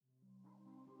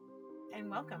and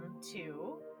welcome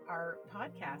to our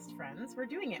podcast, friends. We're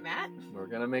doing it, Matt. We're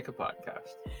going to make a podcast.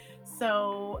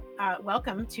 So,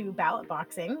 welcome to Ballot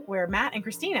Boxing, where Matt and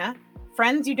Kristina,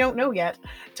 friends you don't know yet,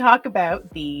 talk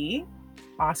about the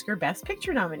Oscar Best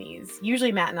Picture nominees.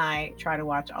 Usually, Matt and I try to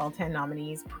watch all 10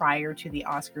 nominees prior to the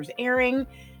Oscars airing,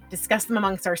 discuss them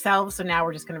amongst ourselves. So now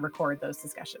we're just going to record those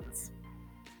discussions.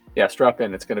 Yeah, strap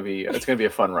in. It's gonna be a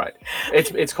fun ride.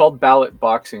 It's called Ballot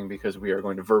Boxing because we are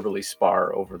going to verbally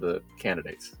spar over the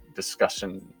candidates.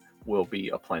 Discussion will be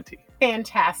aplenty.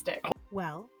 Fantastic.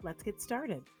 Well, let's get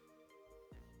started.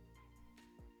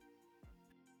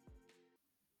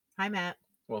 Hi, Matt.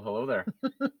 Well, hello there.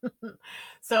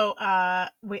 So,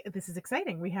 this is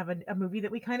exciting. We have a movie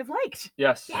that we kind of liked.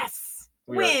 Yes. Yes.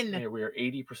 We are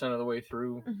 80% of the way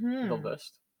through the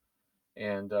list,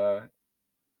 and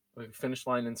we have a finish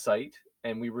line in sight.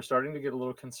 And we were starting to get a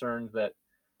little concerned that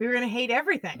we were going to hate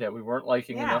everything. That we weren't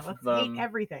liking enough of them. Hate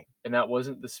everything. And that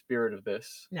wasn't the spirit of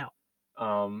this. No.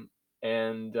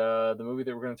 And the movie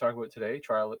that we're going to talk about today,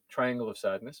 Triangle of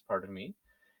Sadness, pardon me,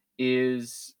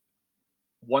 is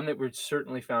one that we've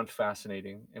certainly found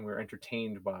fascinating and we're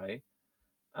entertained by.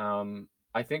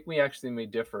 I think we actually may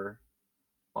differ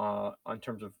on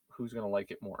terms of who's going to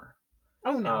like it more.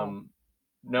 Oh, no.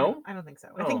 No? I don't think so.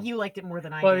 I think you liked it more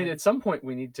than I did. did. At some point,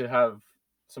 we need to have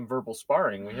some verbal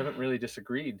sparring. We haven't really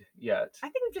disagreed yet. I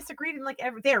think we've disagreed in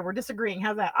we're disagreeing.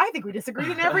 How's that? I think we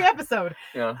disagreed in every episode.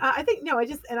 Yeah. I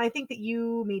think that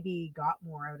you maybe got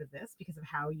more out of this because of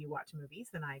how you watch movies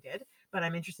than I did. But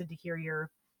I'm interested to hear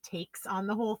your takes on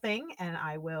the whole thing, and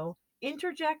I will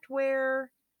interject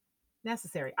where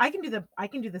necessary. I can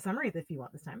do the summary if you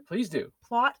want this time. Please do.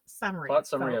 Plot summary,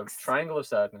 folks. of Triangle of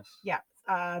Sadness. Yeah.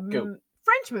 Go.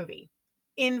 French movie.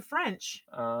 In French.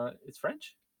 It's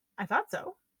French? I thought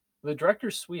so. The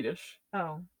director's Swedish.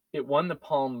 Oh. It won the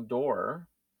Palme d'Or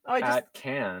at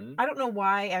Cannes. I don't know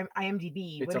why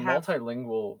IMDb It's a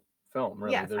multilingual film,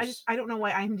 really. Yes, I don't know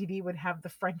why IMDb would have the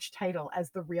French title as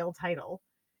the real title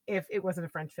if it wasn't a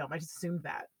French film. I just assumed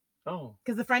that. Oh.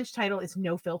 Because the French title is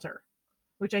No Filter,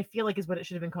 which I feel like is what it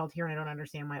should have been called here, and I don't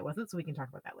understand why it wasn't, so we can talk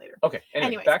about that later. Okay,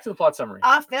 anyways, back to the plot summary.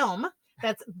 A film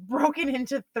that's broken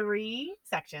into 3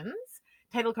 sections.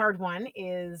 Title card 1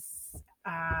 is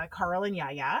Carl and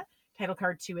Yaya. Title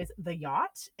card 2 is The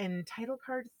Yacht. And title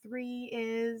card 3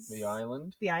 is... The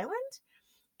Island. The Island.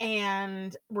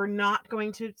 And we're not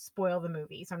going to spoil the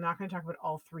movie. So I'm not going to talk about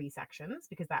all 3 sections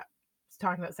because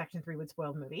talking about section 3 would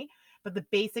spoil the movie. But the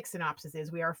basic synopsis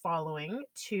is we are following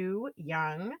 2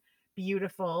 young,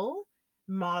 beautiful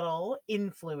model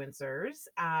influencers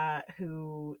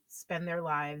who spend their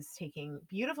lives taking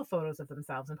beautiful photos of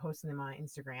themselves and posting them on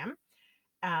Instagram.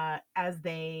 As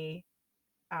they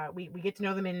we get to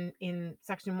know them in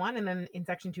section 1, and then in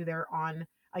section 2 they're on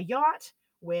a yacht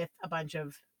with a bunch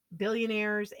of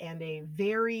billionaires and a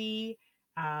very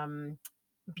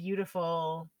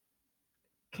beautiful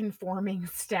conforming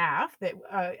staff that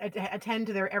attend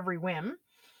to their every whim,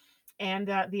 and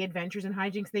the adventures and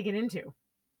hijinks they get into.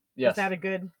 Yes. Is that a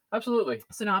good absolutely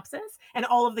synopsis? And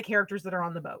all of the characters that are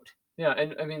on the boat. Yeah,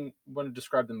 and I mean, want to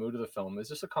describe the mood of the film. Is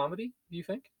this a comedy, do you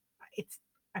think?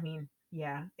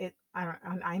 Yeah.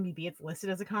 On IMDb, it's listed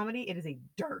as a comedy. It is a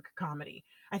dark comedy.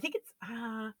 I think it's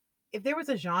if there was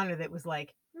a genre that was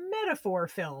like metaphor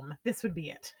film, this would be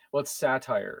it. Well, it's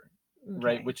satire,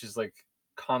 right? Which is like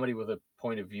comedy with a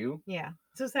point of view. Yeah,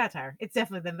 so satire. It's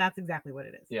definitely that's exactly what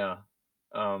it is. Yeah,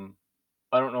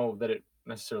 I don't know that it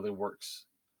necessarily works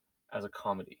as a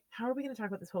comedy. How are we going to talk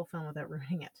about this whole film without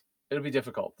ruining it? It'll be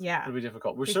difficult. Yeah, it'll be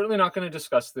difficult. We're certainly not going to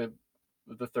discuss the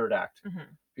third act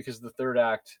because the third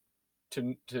act,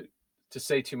 to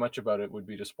say too much about it would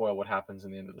be to spoil what happens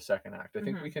in the end of the second act. I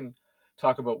think we can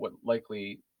talk about what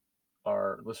likely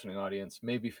our listening audience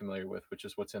may be familiar with, which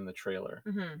is what's in the trailer.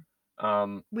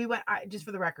 We went just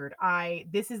for the record.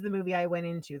 This is the movie I went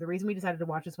into. The reason we decided to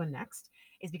watch this one next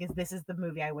is because this is the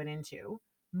movie I went into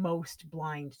most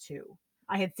blind to.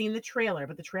 I had seen the trailer,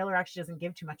 but the trailer actually doesn't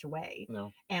give too much away.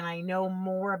 No. And I know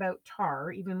more about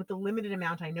Tar, even with the limited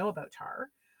amount I know about Tar.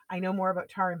 I know more about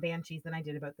Tar and Banshees than I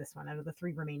did about this one out of the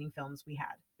 3 remaining films we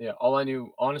had. Yeah, all I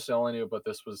knew about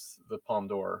this was the Palme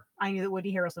d'Or. I knew that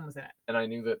Woody Harrelson was in it. And I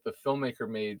knew that the filmmaker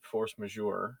made Force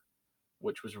Majeure,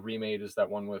 which was remade as that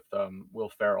one with Will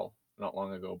Ferrell not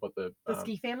long ago. But the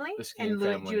Ski Family? The Ski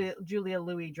Family. Julia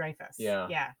Louis-Dreyfus.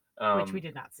 Yeah. Which we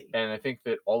did not see. And I think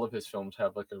that all of his films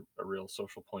have like a real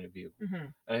social point of view.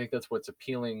 And I think that's what's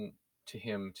appealing to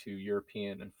him to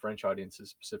European and French audiences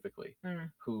specifically,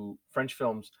 who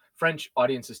French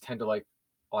audiences tend to like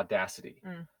audacity.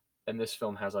 And this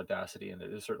film has audacity in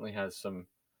it. It certainly has some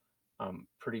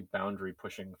pretty boundary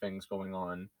pushing things going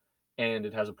on. and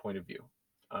it has a point of view.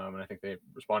 And I think they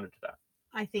responded to that.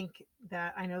 I think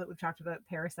that I know that we've talked about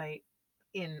Parasite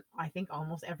in I think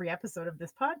almost every episode of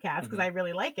this podcast because I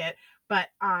really like it, but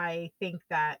I think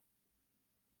that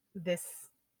this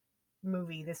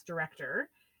movie, this director,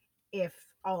 if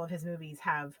all of his movies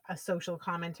have a social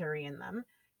commentary in them,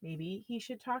 maybe he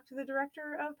should talk to the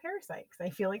director of Parasite because I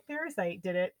feel like Parasite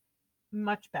did it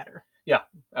much better. Yeah,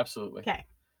 absolutely. Okay.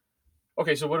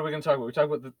 Okay, so what are we going to talk about? We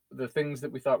talk about the things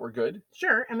that we thought were good.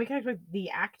 Sure, and we can talk about the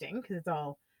acting because it's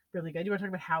all really good. You want to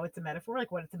talk about how it's a metaphor,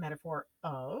 like what it's a metaphor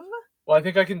of? Well, I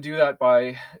think I can do that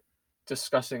by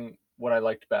discussing what I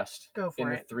liked best Go in for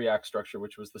the it. 3-act structure,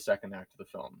 which was the second act of the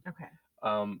film. Okay.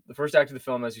 The first act of the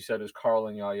film, as you said, is Carl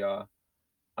and Yaya.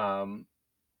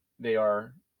 They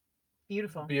are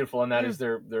Beautiful, and that is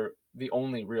they're the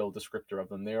only real descriptor of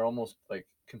them. They are almost like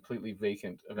completely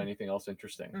vacant of anything else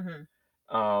interesting.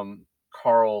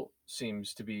 Carl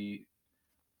seems to be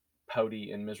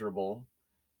pouty and miserable.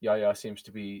 Yaya seems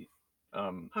to be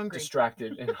hungry,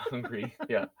 distracted and hungry.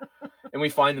 Yeah. And we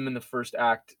find them in the first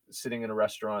act sitting in a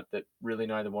restaurant that really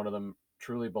neither one of them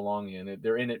truly belong in.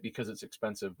 They're in it because it's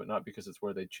expensive, but not because it's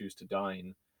where they choose to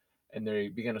dine. And they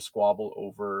begin to squabble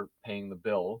over paying the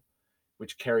bill,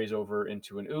 which carries over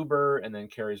into an Uber and then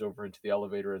carries over into the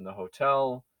elevator in the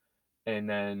hotel. And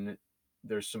then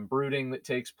there's some brooding that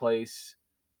takes place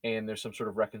and there's some sort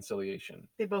of reconciliation.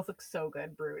 They both look so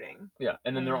good brooding. Yeah.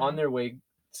 And then they're on their way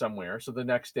somewhere. So the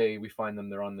next day we find them,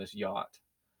 they're on this yacht.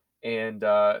 And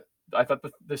I thought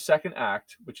the second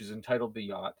act, which is entitled The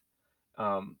Yacht,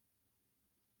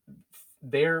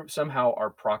 they're somehow our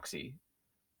proxy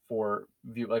for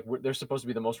view. Like they're supposed to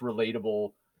be the most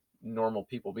relatable, normal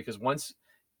people because once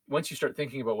you start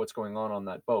thinking about what's going on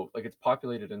that boat, like it's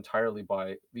populated entirely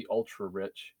by the ultra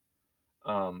rich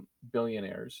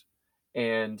billionaires,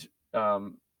 and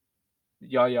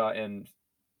Yaya and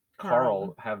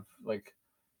Carl have like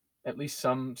at least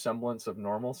some semblance of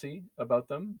normalcy about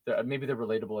them. Maybe they're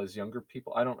relatable as younger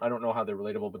people. I don't know how they're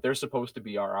relatable, but they're supposed to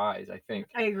be our eyes, I think.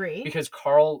 I agree. Because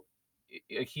Carl,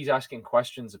 he's asking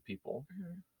questions of people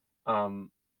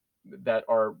that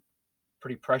are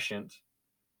pretty prescient,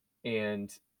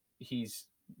 and he's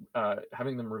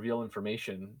having them reveal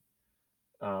information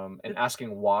and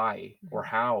asking why or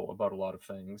how about a lot of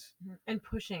things. And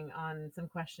pushing on some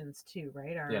questions too,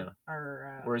 right?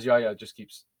 Whereas Yaya just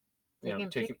keeps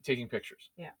taking pictures.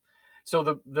 Yeah.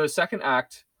 So the second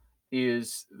act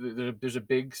is there's a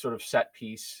big sort of set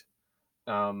piece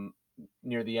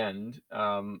near the end.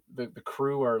 The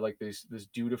crew are like this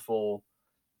dutiful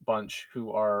bunch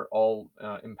who are all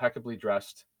impeccably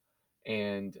dressed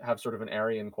and have sort of an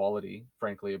Aryan quality,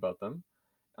 frankly, about them,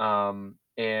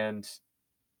 and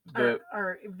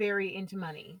are very into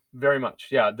money. Very much,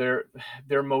 yeah.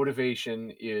 Their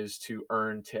motivation is to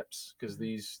earn tips because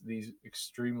these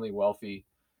extremely wealthy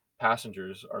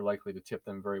passengers are likely to tip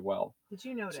them very well. Did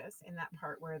you notice in that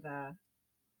part where the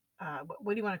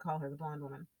what do you want to call her, the blonde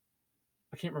woman?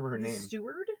 I can't remember her name.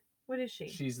 Steward? What is she?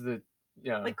 She's the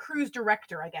like cruise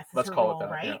director, I guess. Is Let's her call role, it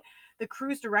that, right? yeah. The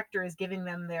cruise director is giving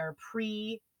them their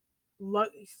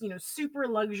super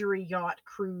luxury yacht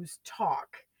cruise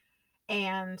talk,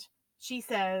 and she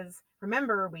says,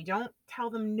 "Remember, we don't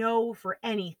tell them no for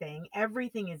anything.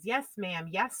 Everything is yes, ma'am,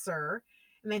 yes, sir."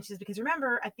 And then she says, "Because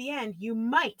remember, at the end, you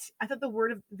might." I thought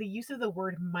the use of the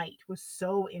word "might" was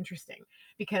so interesting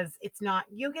because it's not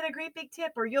you'll get a great big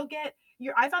tip or you'll get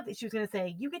your. I thought that she was going to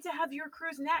say you get to have your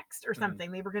cruise next or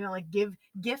something. They were going to like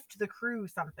gift the crew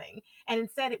something, and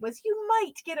instead it was you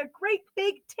might get a great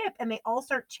big tip, and they all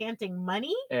start chanting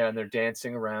money. And they're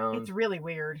dancing around. It's really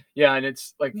weird. Yeah, and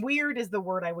it's like weird is the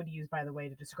word I would use, by the way,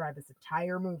 to describe this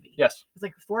entire movie. Yes, it's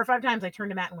like 4 or 5 times I turned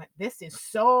to Matt and went, "This is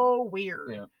so weird."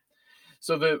 Yeah.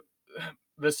 So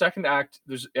the second act,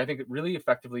 I think it really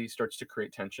effectively starts to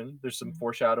create tension. There's some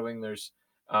foreshadowing. There's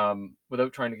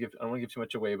without trying to give, I don't want to give too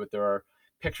much away, but there are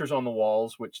pictures on the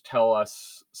walls which tell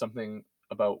us something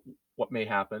about what may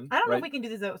happen. I don't know if we can do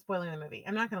this without spoiling the movie.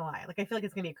 I'm not gonna lie. Like I feel like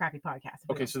it's gonna be a crappy podcast.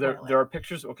 Okay, so there are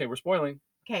pictures. Okay, we're spoiling.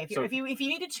 Okay, if you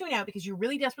need to tune out because you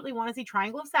really desperately want to see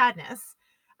Triangle of Sadness,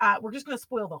 we're just gonna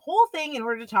spoil the whole thing in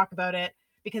order to talk about it.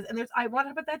 Because I want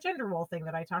to talk about that gender role thing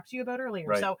that I talked to you about earlier.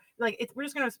 Right. So like we're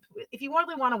just gonna, if you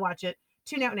really want to watch it,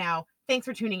 tune out now. Thanks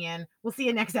for tuning in. We'll see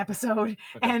you next episode.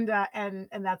 Okay. And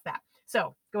that's that.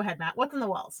 So go ahead, Matt. What's on the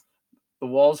walls? The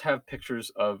walls have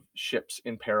pictures of ships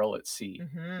in peril at sea,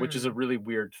 which is a really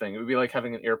weird thing. It would be like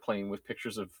having an airplane with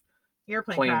pictures of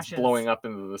airplane planes crashes blowing up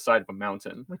into the side of a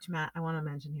mountain. Which Matt, I want to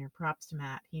mention here. Props to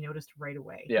Matt. He noticed right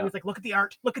away. Yeah. He was like, "Look at the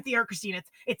art. Look at the art, Kristina.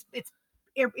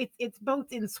 It's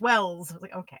boats in swells." I was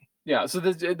like, okay. Yeah, so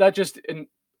that just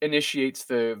initiates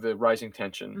the rising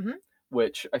tension.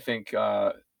 which I think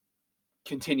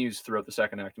continues throughout the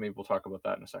second act. Maybe we'll talk about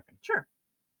that in a second. Sure.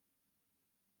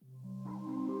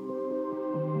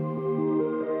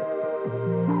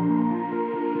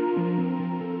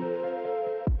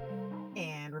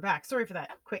 And we're back. Sorry for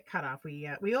that quick cutoff. We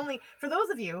only, for those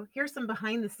of you, here's some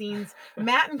behind the scenes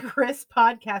Matt and Chris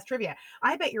podcast trivia.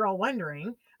 I bet you're all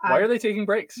wondering, Why are they taking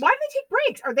breaks? why do they take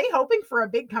breaks? Are they hoping for a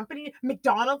big company,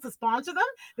 McDonald's, to sponsor them?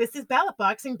 This is Ballot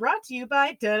Boxing, brought to you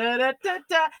by da da da da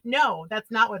da. No,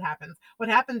 that's not what happens. What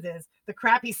happens is the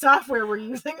crappy software we're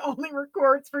using only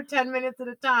records for 10 minutes at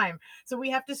a time. So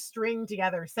we have to string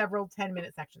together several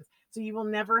 10-minute sections. So you will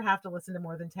never have to listen to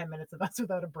more than 10 minutes of us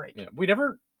without a break. Yeah, we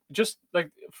never, just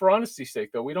like, for honesty's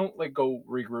sake though, we don't like go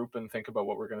regroup and think about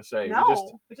what we're going to say.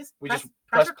 No, we just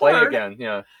press play record again.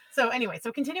 Yeah. So anyway,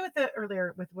 so continue with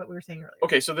what we were saying earlier.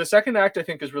 Okay, so the second act I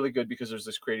think is really good because there's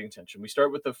this creating tension. We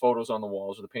start with the photos on the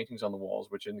walls or the paintings on the walls,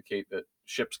 which indicate that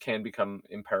ships can become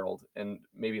imperiled, and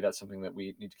maybe that's something that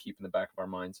we need to keep in the back of our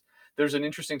minds. There's an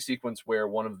interesting sequence where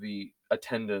one of the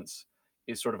attendants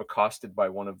is sort of accosted by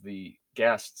one of the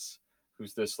guests,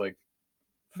 who's this like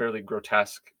fairly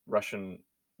grotesque Russian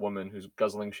woman who's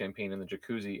guzzling champagne in the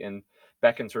jacuzzi, and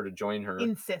beckons her to join her.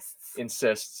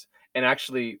 Insists, and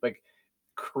actually like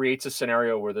creates a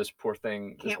scenario where this poor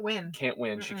thing can't win.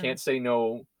 She can't say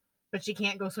no, but she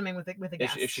can't go swimming with a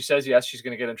guest. If she says yes, she's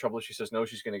going to get in trouble. If she says no,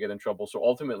 she's going to get in trouble. So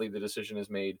ultimately the decision is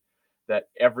made that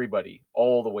everybody,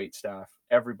 all the wait staff,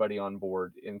 everybody on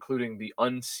board, including the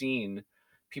unseen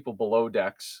people below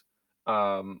decks,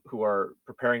 who are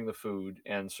preparing the food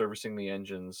and servicing the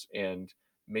engines and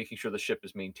making sure the ship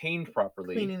is maintained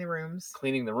properly, cleaning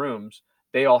the rooms,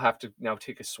 they all have to now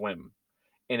take a swim.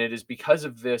 And it is because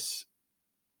of this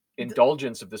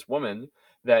indulgence of this woman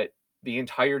that the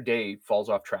entire day falls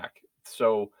off track.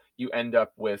 So you end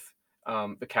up with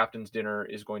the captain's dinner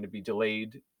is going to be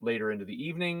delayed later into the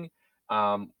evening,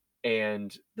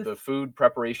 and the food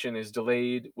preparation is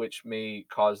delayed, which may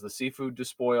cause the seafood to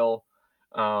spoil.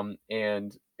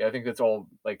 And I think that's all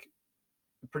like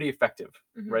pretty effective,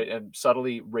 right? And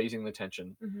subtly raising the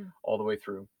tension all the way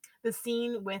through. The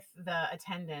scene with the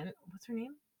attendant, what's her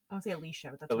name? I want to say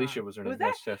Alicia. But Alicia was her name.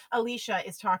 Yes. Alicia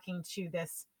is talking to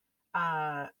this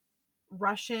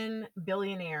Russian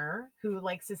billionaire who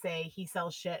likes to say he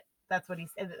sells shit. That's what he's.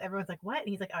 Everyone's like, what? And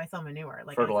he's like, oh, I sell manure,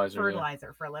 like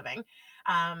fertilizer for a living.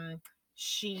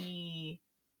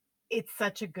 It's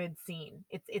such a good scene.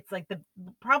 It's like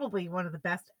probably one of the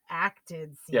best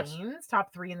acted scenes, yes.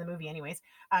 Top 3 in the movie, anyways.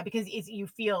 Because you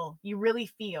really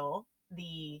feel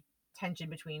the tension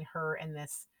between her and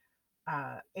this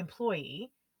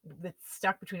employee that's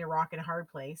stuck between a rock and a hard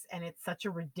place, and it's such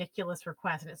a ridiculous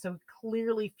request, and it's so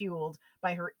clearly fueled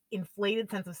by her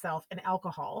inflated sense of self and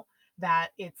alcohol that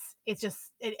it's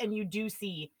just and you do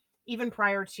see, even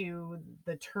prior to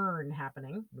the turn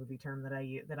happening, movie term that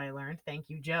I learned, thank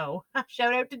you, Joe.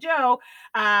 Shout out to Joe.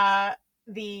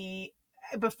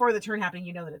 Before the turn happening,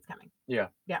 you know that it's coming. Yeah.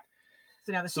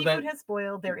 So now the seafood has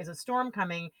spoiled. There is a storm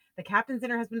coming. The captain's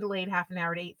dinner has been delayed half an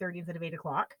hour to 8:30 instead of 8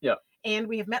 o'clock. Yeah. And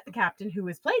we have met the captain, who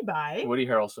is played by Woody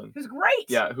Harrelson. Who's great.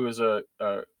 Yeah, who is an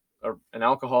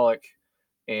alcoholic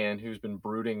and who's been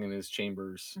brooding in his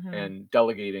chambers and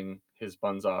delegating his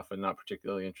buns off and not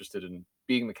particularly interested in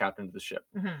being the captain of the ship.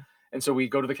 And so we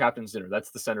go to the captain's dinner.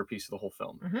 That's the centerpiece of the whole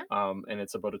film. And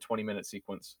it's about a 20-minute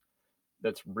sequence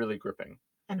that's really gripping.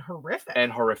 And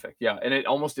horrific. Yeah. And it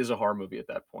almost is a horror movie at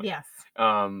that point. Yes.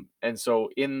 And so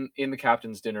in the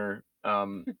captain's dinner,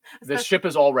 the ship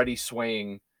is already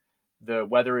swaying. The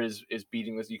weather is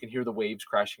beating this. You can hear the waves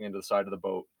crashing into the side of the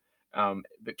boat.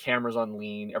 The camera's on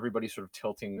lean. Everybody's sort of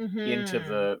tilting into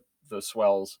the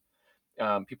swells.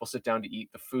 People sit down to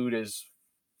eat. The food is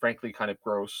frankly kind of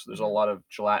gross. There's a lot of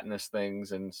gelatinous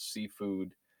things and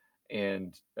seafood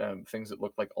and things that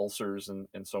look like ulcers and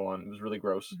so on. It was really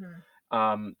gross.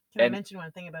 Can I mention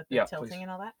one thing about the tilting please.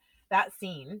 And all that? That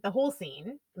scene, the whole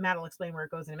scene, Matt will explain where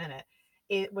it goes in a minute.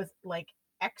 It was like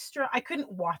extra. I couldn't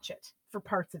watch it for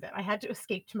parts of it. I had to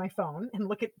escape to my phone and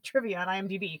look at trivia on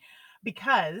IMDb,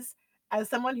 because as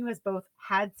someone who has both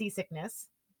had seasickness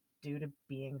due to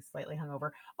being slightly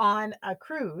hungover on a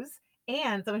cruise,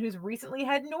 and someone who's recently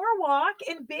had Norwalk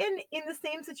and been in the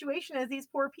same situation as these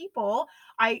poor people,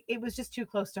 it was just too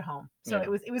close to home. So it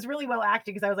was really well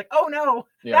acted, because I was like, oh no,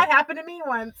 that happened to me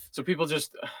once. So people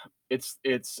just, I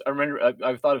remember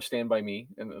I've thought of Stand By Me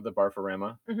and the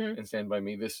Barfarama and Stand By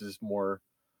Me. This is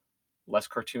less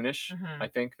cartoonish, I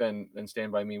think, than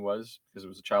Stand By Me was, because it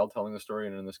was a child telling the story,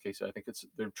 and in this case, I think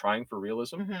they're trying for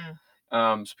realism.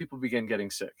 So people begin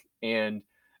getting sick, and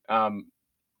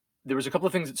there was a couple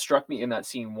of things that struck me in that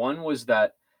scene. One was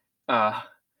that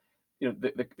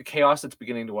the chaos that's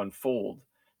beginning to unfold,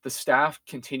 the staff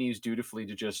continues dutifully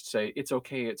to just say it's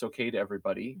okay to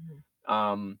everybody, Mhm.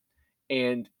 um,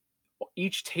 and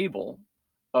each table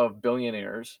of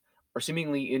billionaires are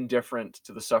seemingly indifferent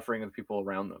to the suffering of the people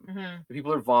around them. Mhm. The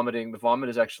people are vomiting. The vomit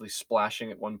is actually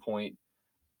splashing at one point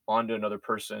onto another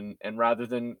person, and rather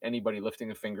than anybody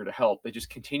lifting a finger to help, they just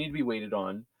continue to be waited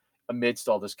on amidst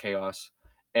all this chaos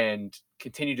and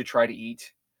continue to try to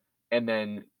eat. And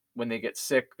then when they get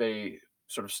sick, they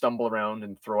sort of stumble around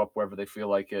and throw up wherever they feel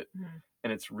like it, Mhm.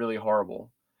 and it's really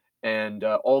horrible. And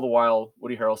all the while,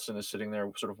 Woody Harrelson is sitting there,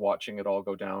 sort of watching it all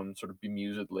go down, sort of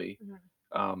bemusedly,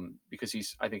 Mhm. because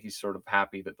I think he's sort of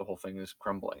happy that the whole thing is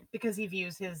crumbling. Because he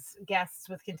views his guests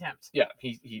with contempt. Yeah,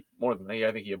 he more than that,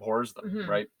 I think he abhors them, Mhm.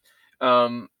 right?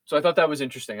 So I thought that was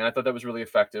interesting, and I thought that was really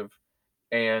effective.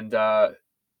 And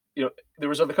there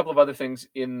was a couple of other things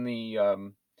in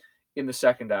the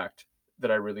second act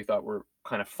that I really thought were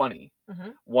kind of funny.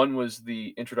 Mhm. One was the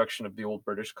introduction of the old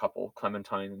British couple,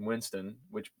 Clementine and Winston,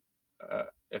 which,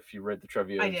 if you read the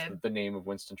trivia, I is did. the name of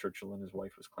Winston Churchill and his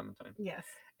wife was Clementine. Yes.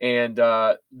 And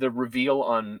the reveal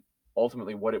on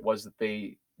ultimately what it was that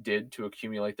they did to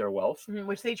accumulate their wealth. Mhm.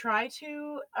 Which they try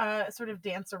to sort of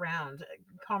dance around Yeah.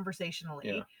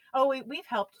 conversationally. Oh, we've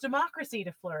helped democracy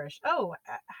to flourish. Oh,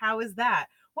 how is that?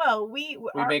 Well, we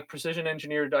We are. make precision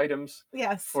engineered items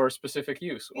Yes. for specific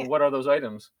use. Well, Yeah. what are those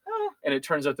items? Oh, And it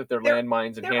turns out that they're they're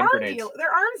landmines and hand grenades.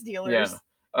 they're arms Yeah. dealers.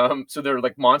 So they're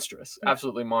like monstrous, Yeah.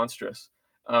 absolutely monstrous.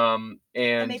 And they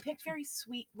And picked very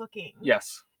sweet looking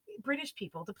yes, British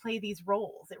people to play these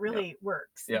roles. It yeah, really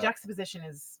works. The yeah. juxtaposition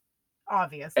is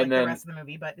obvious, And like the then rest of the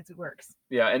movie, but it works.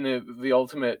 yeah, and the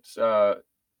ultimate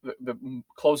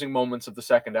closing moments of the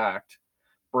second act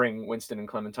bring Winston and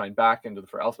Clementine back into the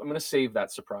first. I'm going to save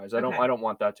that surprise. I Okay, don't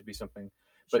want that to be something,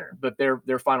 sure. but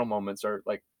their final moments are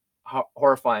like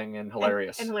horrifying and And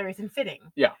hilarious. hilarious and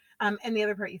fitting. Yeah, And the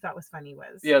other part you thought was funny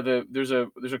was yeah. There's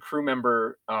a crew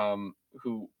member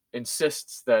who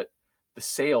insists that the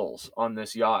sails on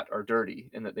this yacht are dirty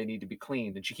and that they need to be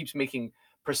cleaned, and she keeps making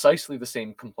precisely the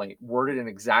same complaint, worded in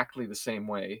exactly the same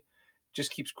way,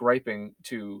 just keeps griping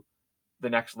to the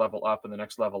next level up and the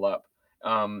next level up.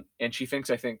 And she thinks,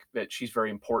 I think, that she's very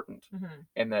important hmm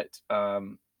and that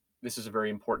this is a very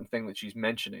important thing that she's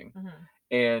mentioning. hmm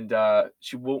And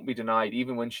she won't be denied,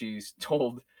 even when she's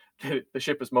told that the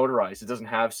ship is motorized, it doesn't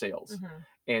have sails. hmm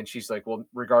And she's like, well,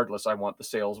 regardless, I want the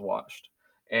sails washed.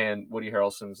 And Woody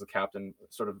Harrelson's the captain,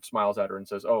 sort of smiles at her and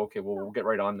says, "Oh, okay, well, we'll oh, get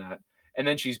right on that." And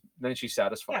then she's yeah,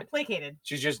 satisfied. placated.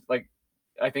 She's just like,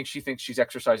 I think she thinks she's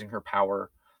exercising her power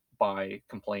by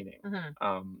complaining,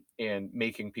 hmm and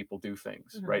making people do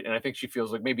things, hmm right? And I think she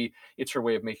feels like maybe it's her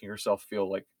way of making herself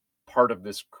feel like part of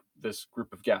this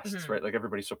group of guests, hmm right? Like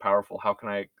everybody's so powerful. How can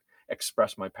I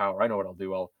express my power? I know what I'll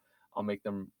do. I'll make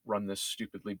them run this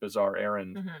stupidly bizarre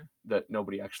errand hmm that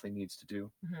nobody actually needs to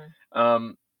do. hmm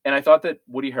Um, and I thought that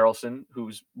Woody Harrelson,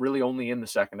 who's really only in the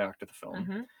second act of the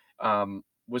film, hmm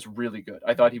was really good.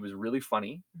 I thought hmm he was really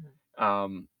funny. hmm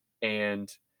Um, and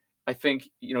I think,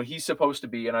 he's supposed to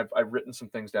be, and I've written some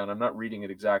things down. I'm not reading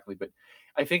it exactly, but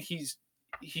I think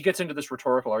he gets into this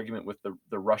rhetorical argument with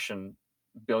the Russian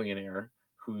billionaire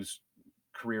whose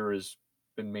career has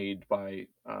been made by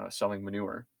selling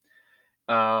manure,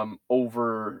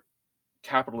 over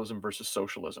capitalism versus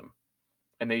socialism,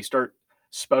 and they start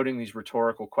spouting these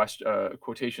rhetorical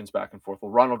quotations back and forth.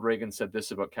 Well, Ronald Reagan said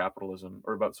this about capitalism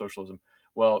or about socialism.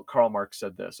 Well, Karl Marx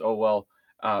said this. Oh well,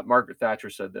 Margaret Thatcher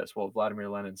said this. Well, Vladimir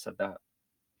Lenin said that,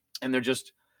 and they're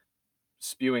just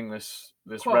spewing this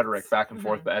rhetoric Quotes. back and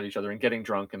forth hmm at each other and getting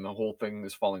drunk, and the whole thing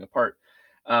is falling apart.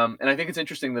 And I think it's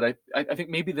interesting that I think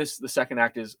maybe the second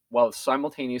act is, while it's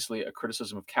simultaneously a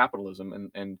criticism of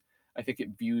capitalism, and I think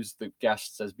it views the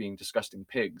guests as being disgusting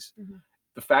pigs. hmm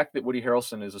The fact that Woody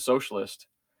Harrelson is a socialist,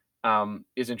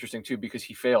 is interesting too, because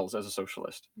he fails as a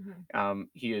socialist. hmm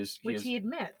He Which is he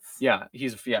admits. Yeah,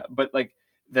 but like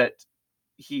that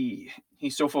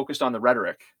he's so focused on the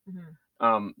rhetoric,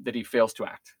 hmm that he fails to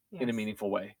act in a Yes. meaningful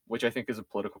way, which I think is a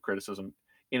political criticism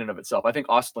in and of itself. I think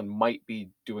Ostlund might be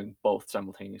doing both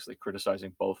simultaneously,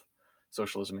 criticizing both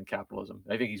socialism and capitalism.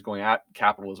 I think he's going at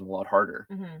capitalism a lot harder,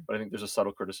 hmm but I think there's a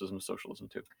subtle criticism of socialism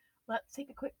too. Let's take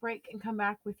a quick break and come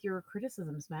back with your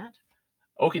criticisms, Matt.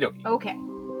 Okie dokie. Okay.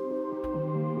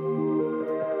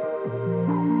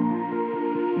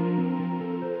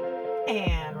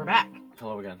 And we're back.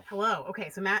 Hello again. Hello. Okay,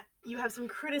 so Matt, you have some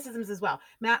criticisms as well.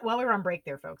 Matt, while we were on break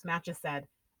there, folks, Matt just said,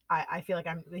 I feel like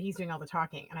he's doing all the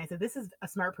talking. And I said, this is a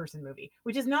smart person movie,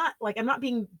 which is not like, I'm not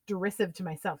being derisive to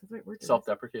myself. That's the right word.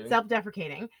 Self-deprecating.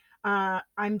 Self-deprecating.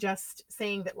 I'm just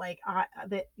saying that like,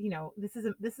 this is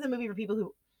a movie for people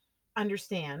who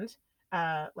understand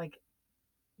like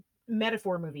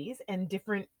metaphor movies and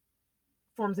different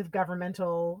forms of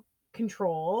governmental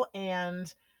control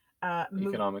and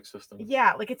Economic systems.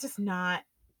 yeah, like it's just not.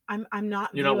 I'm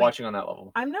not You're not viewing. watching on that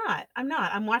level.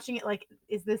 I'm watching it like,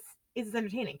 is this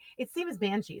entertaining? It's same as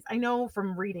Banshees. I know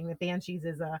from reading that Banshees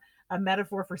is a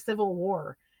metaphor for civil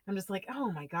war. I'm just like, oh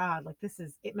my god, like this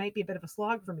is, it might be a bit of a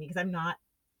slog for me because I'm not,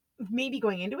 maybe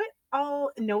going into it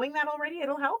all knowing that already,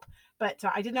 it'll help. But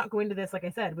I did not go into this, like I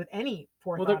said, with any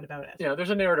Well, there, forethought about it. yeah,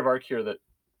 there's a narrative arc here that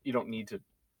you don't need to.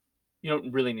 You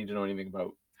don't really need to know anything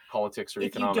about politics or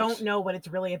If you don't economics. know what it's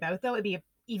really about, though, it'd be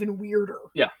even weirder.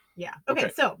 Yeah. Yeah. Okay.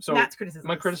 Okay. So So Matt's my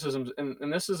criticisms. criticisms,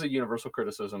 and this is a universal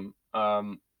criticism.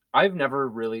 I've never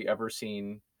really ever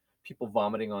seen people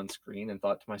vomiting on screen and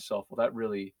thought to myself, well, that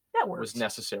really That was worked.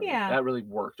 necessary. Yeah. That really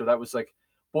worked, or that was like,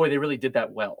 boy, they really did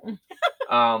that well.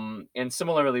 And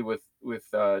similarly with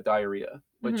diarrhea,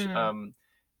 which Mhm.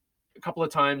 a couple of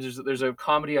times there's a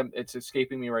comedy, it's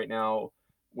escaping me right now,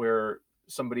 where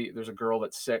there's a girl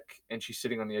that's sick and she's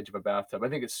sitting on the edge of a bathtub. I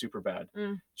think it's super bad.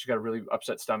 Mm. She's got a really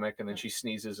upset stomach, and then Mm. she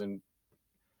sneezes and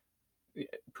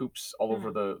poops all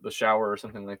over Mm. the shower or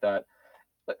something like that.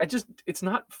 It's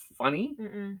not funny,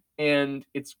 Mm-mm. and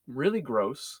it's really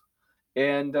gross.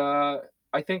 And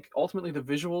I think ultimately the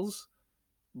visuals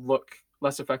look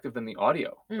less effective than the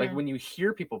audio. Like Mm. when you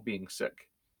hear people being sick,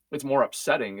 it's more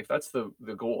upsetting if that's the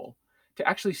goal. To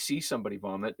actually see somebody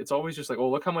vomit, it's always just like, oh,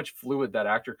 look how much fluid that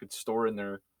actor could store in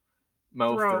their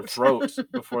mouth or Throat.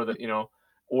 throat before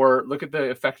or look at the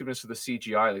effectiveness of the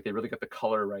CGI. Like they really got the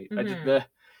color right. Mhm.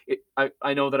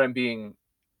 I know that I'm being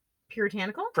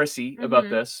Puritanical. prissy about Mhm.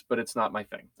 this, but it's not my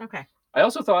thing. Okay. I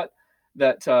also thought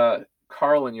that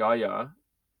Carl and Yaya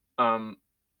um,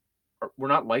 were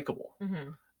not likable.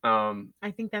 Mhm. Um,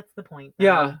 I think that's the point,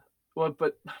 yeah, though. well,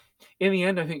 but in the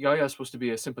end, I think Yaya is supposed to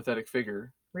be a sympathetic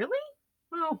figure. Really?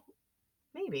 Well,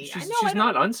 Maybe. I know. I she's don't.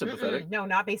 not unsympathetic. Mm-mm. No,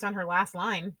 not based on her last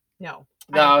line. No, I don't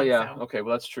No, think yeah, so. okay,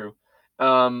 well that's true.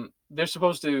 They're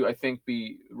supposed to, I think,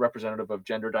 be representative of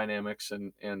gender dynamics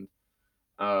and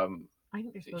um, I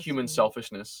think they're supposed to human be.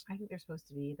 selfishness. I think they're supposed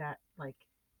to be that, like,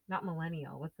 not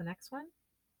millennial. What's the next one? Is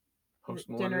it Post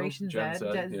millennial, Generation Gen Z,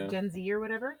 Z, yeah, Gen Z or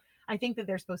whatever? I think that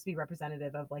they're supposed to be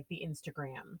representative of like the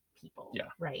Instagram people, yeah.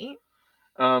 right?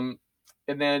 Um,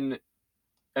 and then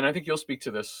and I think you'll speak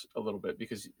to this a little bit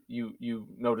because you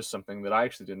noticed something that I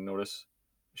actually didn't notice.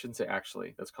 I shouldn't say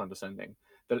actually, that's condescending.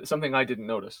 That it's something I didn't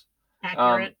notice,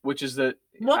 Accurate. which is that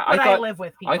Look I what I thought live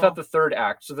with, I thought people. the third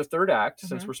act. So the third act,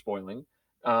 since Hmm. we're spoiling,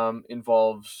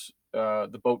 involves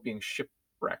the boat being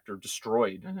shipwrecked or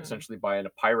destroyed Hmm. essentially by a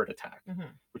pirate attack, Hmm.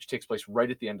 which takes place right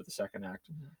at the end of the second act.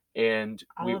 Hmm. And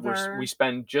we Oliver.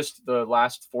 spend just the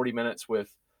last 40 minutes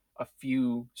with a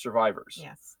few survivors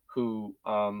Yes. who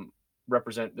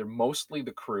represent. They're mostly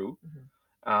the crew.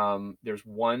 Hmm. There's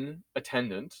one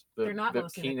attendant, They're not the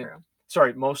mostly the Keenan. crew.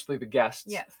 Sorry, mostly the guests.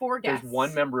 Yeah, four There's one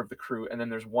guests member of the crew, and then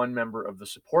there's one member of the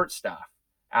support staff,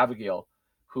 Abigail,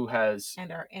 who has.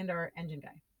 and our engine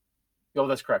guy. Oh,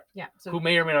 that's correct. Yeah. So Who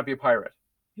may or may not be a pirate.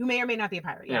 who may or may not be a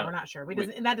pirate. Yeah, Yeah, we're not sure. We we,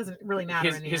 doesn't, and that doesn't really matter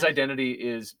in the his end. identity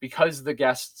is because the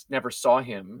guests never saw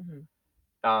him. Hmm.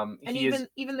 And He is.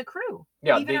 even the crew,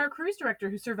 Yeah, even our cruise director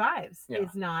who survives Yeah.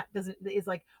 is not, doesn't, is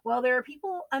like, well, there are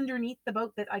people underneath the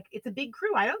boat that, like, it's a big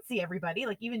crew, I don't see everybody,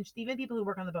 like even people who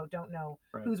work on the boat don't know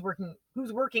Right. who's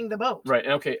working the boat. Right.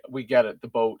 Okay, we get it. The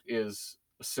boat is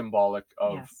symbolic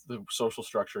of Yes. the social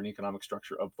structure and economic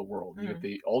structure of the world. You get Mhm.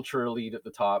 the ultra elite at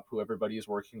the top, who everybody is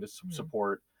working to Mhm.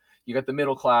 support. You get the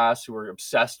middle class, who are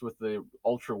obsessed with the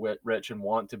ultra rich and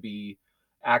want to be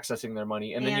accessing their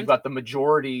money, and then you've And got the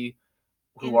majority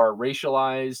who in, are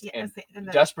racialized yeah, and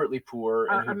and desperately poor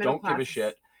and our who middle don't give a class is,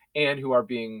 shit, and who are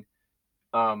being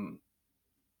um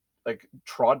like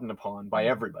trodden upon by mhm,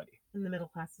 everybody. and the middle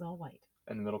class is all white.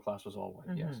 And the middle class was all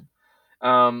white. Yes.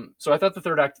 Hmm. So I thought the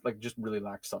third act like just really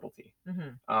lacked subtlety.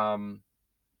 Hmm. Um,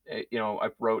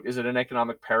 I wrote, is it an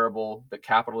economic parable that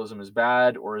capitalism is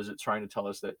bad, or is it trying to tell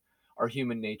us that our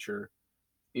human nature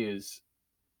is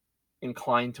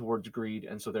inclined towards greed,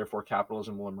 and so therefore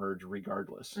capitalism will emerge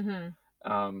regardless? Hmm.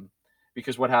 Um,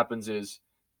 because what happens is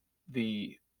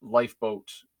the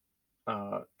lifeboat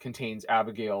contains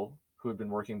Abigail, who had been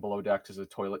working below decks as a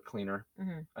toilet cleaner.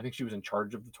 Hmm. I think she was in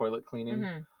charge of the toilet cleaning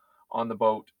Hmm. on the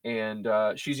boat, and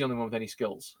she's the only one with any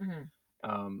skills,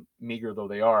 Hmm. meager though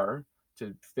they are,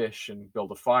 to fish and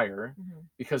build a fire. Hmm.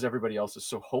 Because everybody else is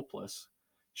so hopeless,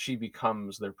 she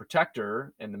becomes their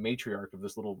protector and the matriarch of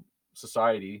this little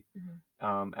society,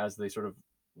 Hmm. as they sort of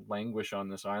languish on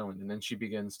this island. And then she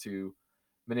begins to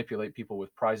manipulate people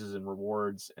with prizes and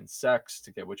rewards and sex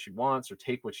to get what she wants or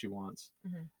take what she wants.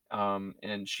 Hmm.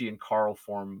 And she and Carl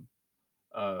form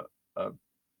a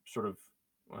sort of,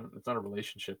 well, it's not a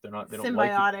relationship. They don't like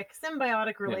it.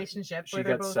 Symbiotic Yeah, relationship where she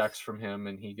they're gets both. sex from him,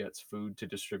 and he gets food to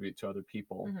distribute to other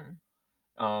people.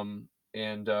 Mhm.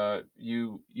 And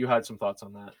you had some thoughts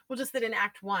on that. Well, just that in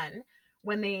Act One,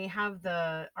 when they have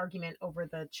the argument over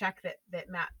the check that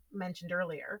Matt mentioned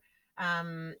earlier,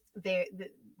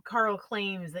 Carl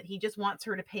claims that he just wants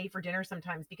her to pay for dinner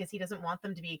sometimes because he doesn't want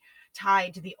them to be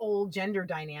tied to the old gender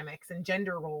dynamics and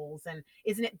gender roles. And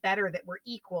isn't it better that we're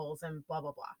equals and blah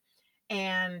blah blah.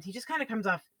 And he just kind of comes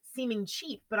off seeming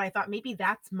cheap, but I thought maybe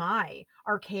that's my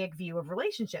archaic view of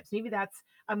relationships. Maybe that's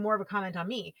a more of a comment on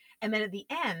me. And then at the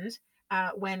end,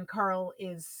 when Carl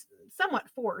is somewhat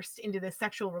forced into this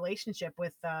sexual relationship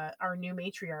with our new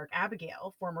matriarch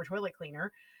Abigail, former toilet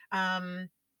cleaner, um,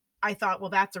 I thought, well,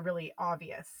 that's a really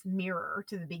obvious mirror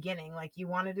to the beginning. Like, you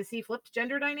wanted to see flipped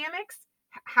gender dynamics.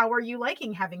 How are you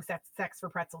liking having sex for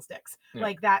pretzel sticks? Yeah.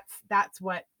 Like, that's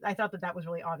what I thought, that was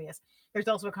really obvious. There's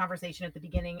also a conversation at the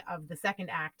beginning of the second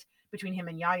act between him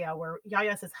and Yaya, where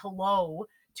Yaya says hello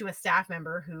to a staff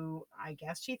member who I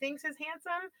guess she thinks is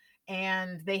handsome,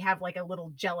 and they have like a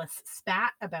little jealous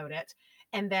spat about it.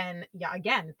 And then, yeah,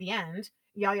 again at the end,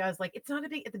 Yaya is like, it's not a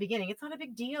big, at the beginning, it's not a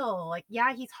big deal. Like,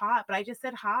 yeah, he's hot, but I just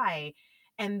said hi.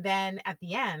 And then at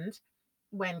the end,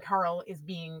 when Carl is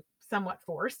being somewhat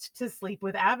forced to sleep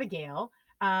with Abigail,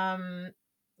 um,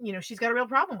 she's got a real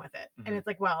problem with it. And Mm-hmm. it's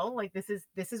like, well, like this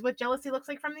is what jealousy looks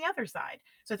like from the other side.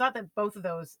 So I thought that both of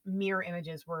those mirror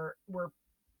images were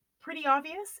pretty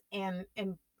obvious and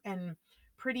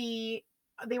pretty,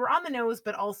 they were on the nose,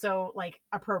 but also like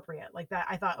appropriate. Like that,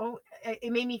 I thought, oh,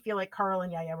 it made me feel like Carl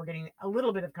and Yaya were getting a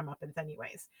little bit of comeuppance,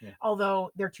 anyways. Yeah.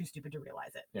 Although they're too stupid to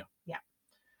realize it. Yeah. Yeah.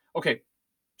 Okay,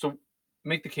 so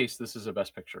make the case this is a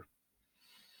best picture.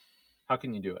 How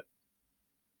can you do it?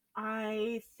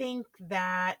 I think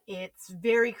that it's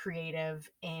very creative,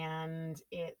 and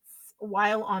it's,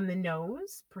 while on the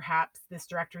nose, perhaps this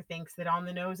director thinks that on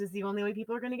the nose is the only way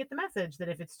people are going to get the message, that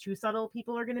if it's too subtle,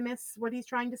 people are going to miss what he's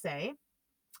trying to say.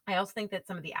 I also think that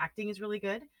some of the acting is really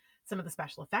good. Some of the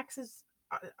special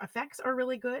effects are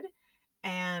really good,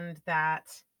 and that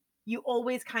you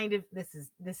always kind of, this is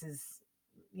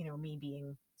me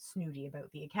being snooty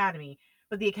about the Academy,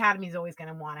 but the Academy is always going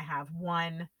to want to have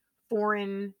one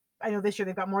foreign. I know this year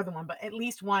they've got more than one, but at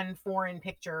least one foreign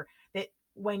picture that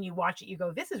when you watch it, you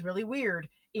go, "This is really weird."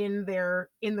 In the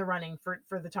running for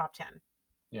the top 10.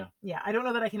 Yeah. Yeah, I don't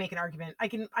know that I can make an argument. I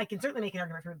can certainly make an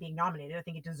argument for it being nominated. I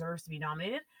think it deserves to be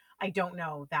nominated. I don't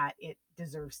know that it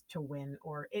deserves to win,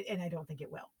 and I don't think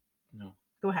it will. No.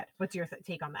 Go ahead. What's your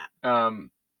take on that?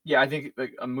 Yeah, I think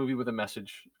like a movie with a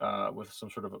message, with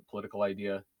some sort of a political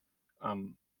idea,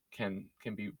 um, can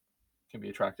be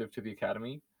attractive to the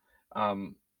Academy.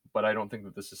 Um, but I don't think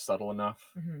that this is subtle enough.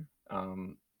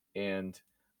 Mm-hmm. And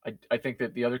I think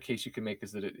that the other case you can make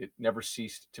is that it never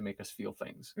ceased to make us feel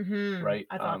things, Mm-hmm. right?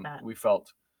 I thought that. We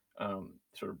felt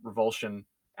sort of revulsion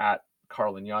at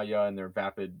Carl and Yaya and their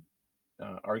vapid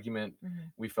argument. Mm-hmm.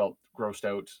 We felt grossed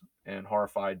out and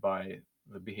horrified by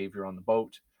the behavior on the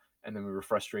boat, and then we were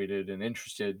frustrated and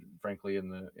interested, frankly, in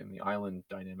the island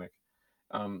dynamic.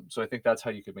 So I think that's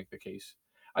how you could make the case.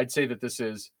 I'd say that this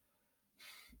is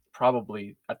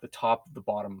probably at the top of the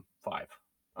bottom five.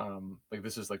 Like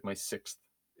this is like my sixth.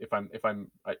 If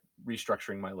I'm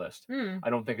restructuring my list, Mm. I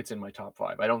don't think it's in my top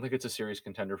five. I don't think it's a serious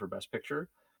contender for Best Picture,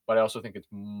 but I also think it's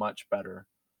much better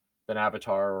than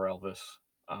Avatar or Elvis,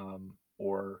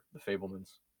 or The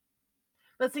Fablemans.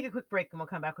 Let's take a quick break, and we'll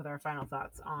come back with our final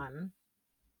thoughts on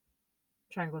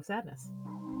Triangle of Sadness.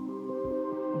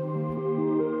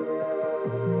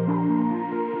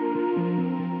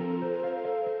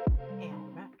 And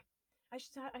we're back. I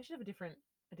should have a different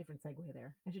segue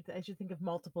there. I should think of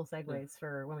multiple segues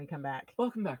for when we come back.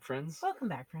 Welcome back, friends. Welcome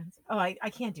back, friends. Oh, I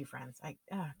can't do friends. I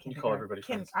can't. You call everybody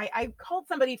friends. I called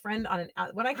somebody friend on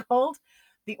when I called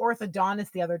the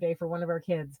orthodontist the other day for one of our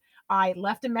kids. I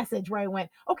left a message where I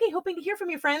went, "Okay, hoping to hear from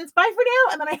you, friends. Bye for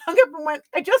now." And then I hung up and went,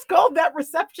 "I just called that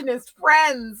receptionist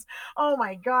friends." Oh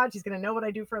my God, she's gonna know what I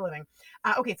do for a living.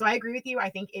 Okay, so I agree with you. I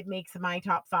think it makes my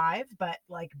top 5, but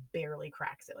like barely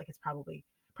cracks it. Like it's probably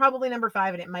number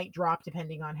 5, and it might drop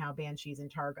depending on how Banshees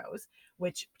and Tar goes,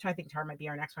 which I think Tar might be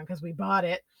our next one because we bought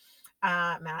it.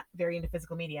 Matt, very into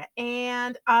physical media.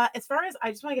 And as far as, I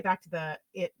just want to get back to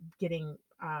it getting,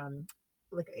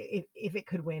 like if it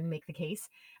could win, make the case.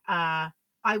 I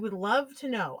would love to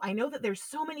know. I know that there's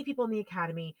so many people in the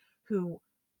Academy who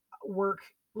work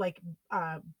like,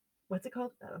 what's it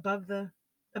called? Above the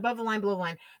line, below the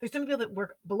line. There's some people that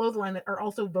work below the line that are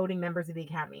also voting members of the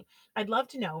Academy. I'd love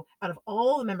to know, out of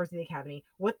all the members of the Academy,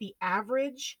 what the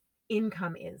average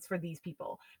income is for these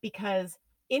people, because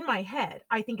in my head,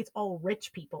 I think it's all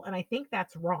rich people, and I think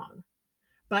that's wrong.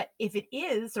 But if it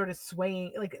is sort of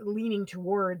swaying, like leaning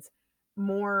towards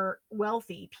more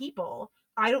wealthy people,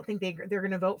 I don't think they're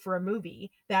going to vote for a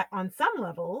movie that, on some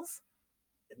levels,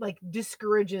 like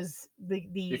discourages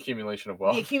The accumulation of the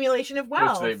wealth, accumulation of which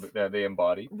wealth, they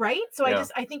embody. right? So Yeah.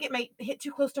 I think it might hit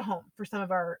too close to home for some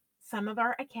of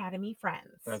our Academy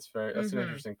friends. That's an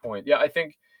interesting point. Yeah, I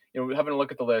think, having a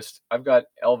look at the list, I've got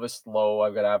Elvis low,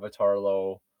 I've got Avatar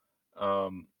low,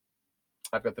 um,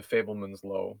 I've got The Fablemans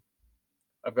low,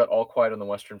 I've got All Quiet on the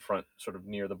Western Front sort of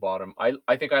near the bottom.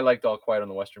 I think I liked All Quiet on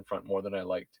the Western Front more than I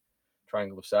liked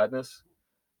Triangle of Sadness.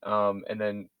 And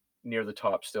then near the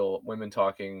top still, Women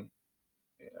Talking,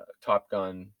 Top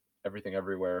Gun, Everything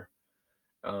Everywhere.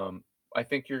 I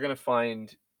think you're gonna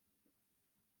find.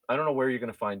 I don't know where you're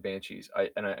gonna find Banshees.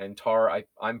 And Tar.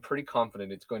 I'm pretty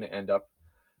confident it's going to end up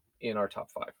in our top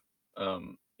five.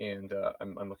 And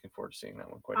I'm looking forward to seeing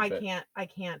that one quite a bit. I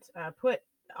can't put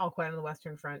All Quiet on the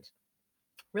Western Front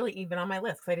really even on my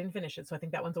list because I didn't finish it. So I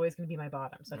think that one's always going to be my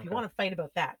bottom. So if you want to fight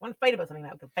about that, want to fight about something,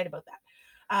 that we can fight about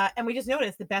that. And we just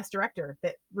noticed the best director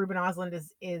that Ruben Ostlund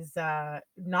is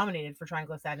nominated for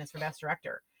Triangle of Sadness for best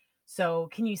director. So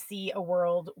can you see a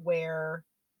world where?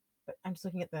 I'm just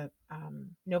looking at the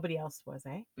nobody else was,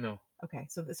 eh? No. Okay,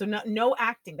 so no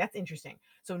acting. That's interesting.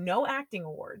 So no acting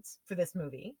awards for this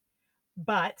movie,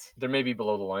 but there may be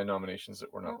below the line nominations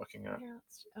that we're not looking at. Yeah,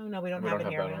 oh no, we don't We have don't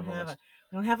it have here. that We on don't the have list.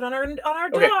 it. We don't have it on our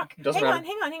Okay, doc. doesn't Hang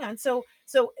matter. hang on. So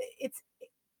it's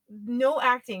no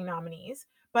acting nominees,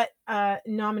 but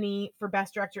nominee for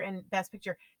best director and best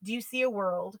picture. Do you see a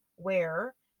world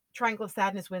where Triangle of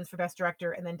Sadness wins for best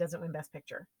director and then doesn't win best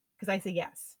picture? Because I say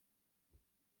yes.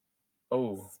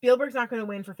 Oh, Spielberg's not going to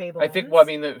win for Fablemans. I think. Well, I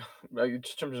mean, in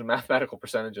terms of mathematical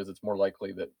percentages, it's more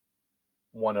likely that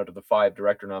 1 out of the 5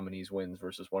 director nominees wins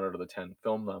versus 1 out of the 10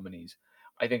 film nominees.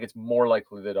 I think it's more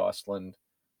likely that Ostlund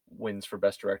wins for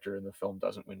best director and the film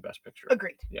doesn't win best picture.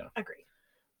 Agreed. Yeah. Agreed.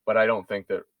 But I don't think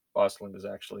that Ostlund is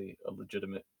actually a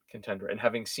legitimate contender. And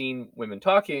having seen Women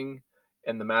Talking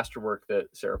and the masterwork that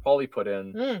Sarah Polley put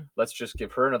in, let's just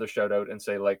give her another shout out and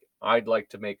say, like, I'd like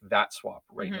to make that swap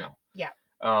right now. Yeah.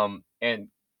 And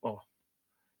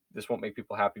this won't make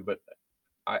people happy, but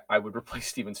I would replace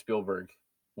Steven Spielberg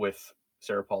with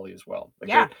Sarah Polley as well.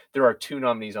 Like, there are 2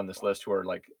 nominees on this list who are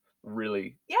like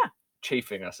really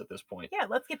chafing us at this point. Yeah,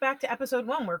 let's get back to episode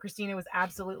 1 where Kristina was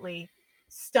absolutely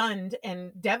stunned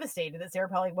and devastated that Sarah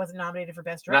Polley wasn't nominated for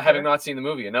best director. Not having not seen the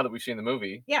movie, and now that we've seen the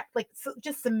movie,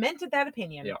 just cemented that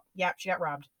opinion. Yeah, she got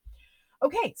robbed.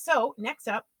 Okay, so next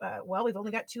up, well, we've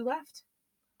only got 2 left.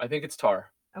 I think it's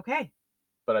Tar. Okay,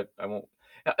 but I won't.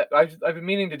 I've been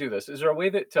meaning to do this. Is there a way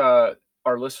that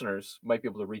our listeners might be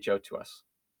able to reach out to us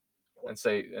and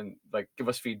say, and like give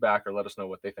us feedback or let us know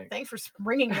what they think? Thanks for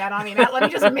springing that on me, Matt. Let me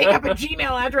just make up a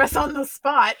Gmail address on the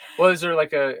spot. Well, is there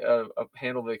like a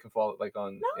handle they can follow, like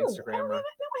on Instagram? I have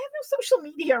no social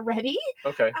media ready.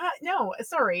 Okay. No,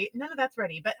 sorry, none of that's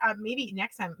ready. But maybe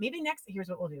next time. Here's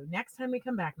what we'll do. Next time we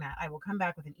come back, Matt, I will come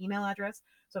back with an email address.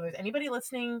 So if there's anybody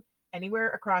listening anywhere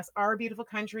across our beautiful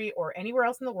country or anywhere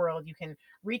else in the world, you can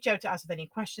reach out to us with any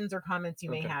questions or comments you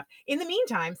may have. In the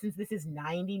meantime, since this is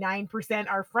 99%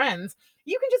 our friends,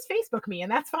 you can just Facebook me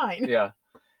and that's fine. Yeah.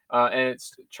 And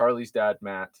it's Charlie's dad,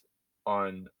 Matt,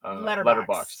 on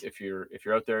Letterboxd. If you're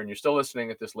out there and you're still listening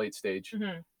at this late stage,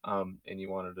 and you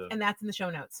wanted to, and that's in the show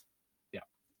notes. Yeah,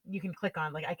 you can click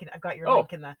on I've got your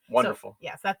link in the wonderful. So,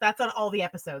 yes, that's on all the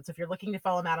episodes. So if you're looking to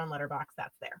follow Matt on Letterboxd,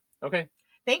 that's there. Okay.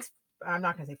 Thanks. I'm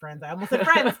not going to say friends. I almost said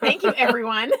friends. Thank you,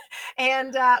 everyone.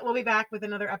 And we'll be back with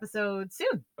another episode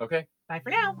soon. Okay. Bye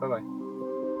for now. Bye-bye.